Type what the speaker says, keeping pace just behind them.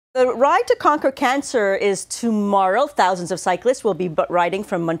The Ride to Conquer Cancer is tomorrow. Thousands of cyclists will be riding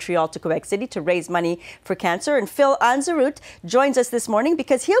from Montreal to Quebec City to raise money for cancer. And Phil Anzarut joins us this morning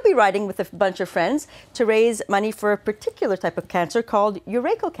because he'll be riding with a bunch of friends to raise money for a particular type of cancer called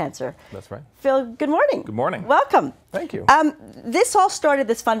urachal cancer. That's right. Phil, good morning. Good morning. Welcome. Thank you. This all started,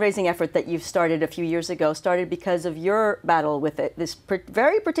 this fundraising effort that you've started a few years ago, started because of your battle with it, this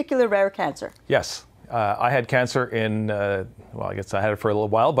very particular rare cancer. Yes. I had cancer in, well, I guess I had it for a little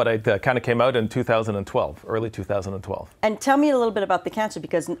while, but it kind of came out in 2012, early 2012. And tell me a little bit about the cancer,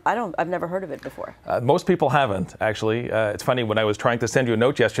 because I've never heard of it before. Most people haven't, actually. It's funny, when I was trying to send you a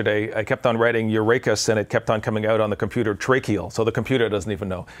note yesterday, I kept on writing urachus, and it kept on coming out on the computer tracheal, so the computer doesn't even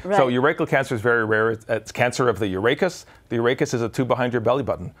know. Right. So urachal cancer is very rare. It's cancer of the urachus. The urachus is a tube behind your belly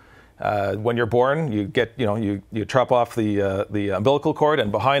button. When you're born, you get, you chop off the umbilical cord,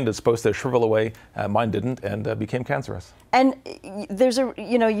 and behind it's supposed to shrivel away. Mine didn't, and became cancerous. And there's a,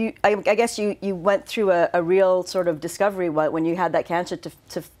 I guess you went through a real sort of discovery when you had that cancer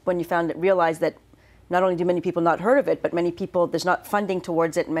when you realized that not only do many people not heard of it, but many people, there's not funding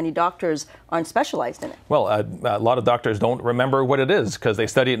towards it, and many doctors aren't specialized in it. Well, a lot of doctors don't remember what it is because they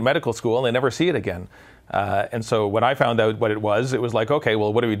study it in medical school and they never see it again. And so when I found out what it was like, okay,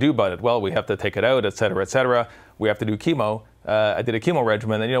 well, what do we do about it? Well, we have to take it out, et cetera, et cetera. We have to do chemo. I did a chemo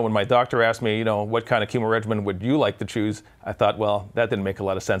regimen, and when my doctor asked me, what kind of chemo regimen would you like to choose, I thought, well, that didn't make a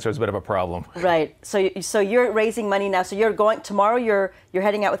lot of sense. There's a bit of a problem. Right. So you're raising money now. So you're going tomorrow. You're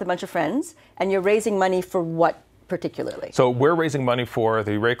heading out with a bunch of friends, and you're raising money for what particularly? So we're raising money for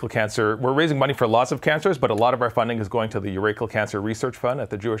the urachal cancer. We're raising money for lots of cancers, but a lot of our funding is going to the Urachal Cancer Research Fund at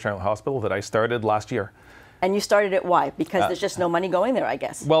the Jewish General Hospital that I started last year. And you started it why? Because there's just no money going there, I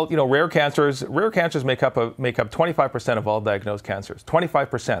guess. Well, rare cancers make up 25% of all diagnosed cancers.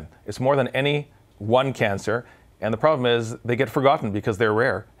 25%. It's more than any one cancer. And the problem is they get forgotten because they're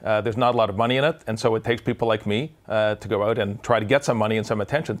rare. There's not a lot of money in it, and so it takes people like me to go out and try to get some money and some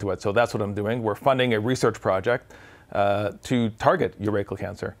attention to it. So that's what I'm doing. We're funding a research project to target urachal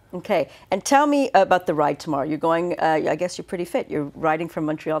cancer. Okay, and tell me about the ride tomorrow. You're going, I guess you're pretty fit. You're riding from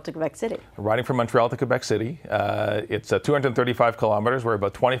Montreal to Quebec City. Riding from Montreal to Quebec City. It's 235 kilometers. We're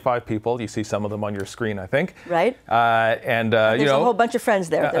about 25 people. You see some of them on your screen, I think. Right. And there's a whole bunch of friends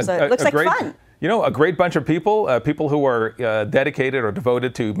there. Looks like fun. A great bunch of people, people who are dedicated or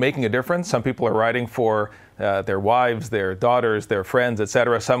devoted to making a difference. Some people are riding for their wives, their daughters, their friends,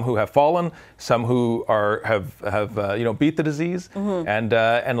 etc. Some who have fallen, some who have beat the disease, and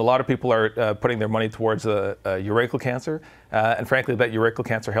a lot of people are putting their money towards urachal cancer. And frankly, that urachal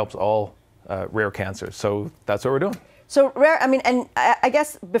cancer helps all rare cancers. So that's what we're doing. So rare, and I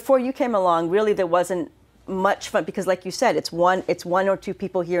guess before you came along, really there wasn't much fun, because like you said, it's one or two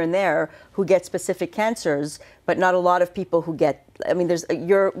people here and there who get specific cancers, but not a lot of people who get,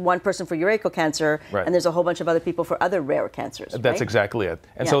 you're one person for urachal cancer, right, and there's a whole bunch of other people for other rare cancers. That's right? Exactly it.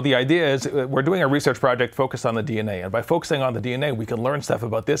 And so the idea is we're doing a research project focused on the DNA, and by focusing on the DNA, we can learn stuff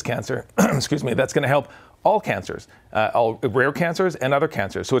about this cancer, excuse me, that's going to help all cancers, all rare cancers and other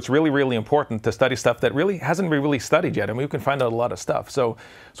cancers. So it's really, really important to study stuff that really hasn't been really studied yet, and we can find out a lot of stuff. So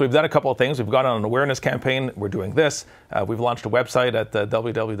we've done a couple of things. We've gone on an awareness campaign. We're doing this. We've launched a website at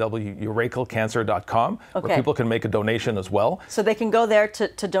www.urachalcancer.com, where people can make a donation as well. So they can go there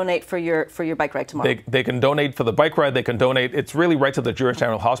to donate for your bike ride tomorrow. They can donate for the bike ride. They can donate. It's really right to the Jewish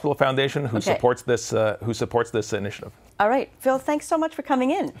General Hospital Foundation, who supports this initiative. All right, Phil, thanks so much for coming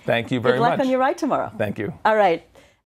in. Thank you very much. Good luck on your ride tomorrow. Thank you. All right.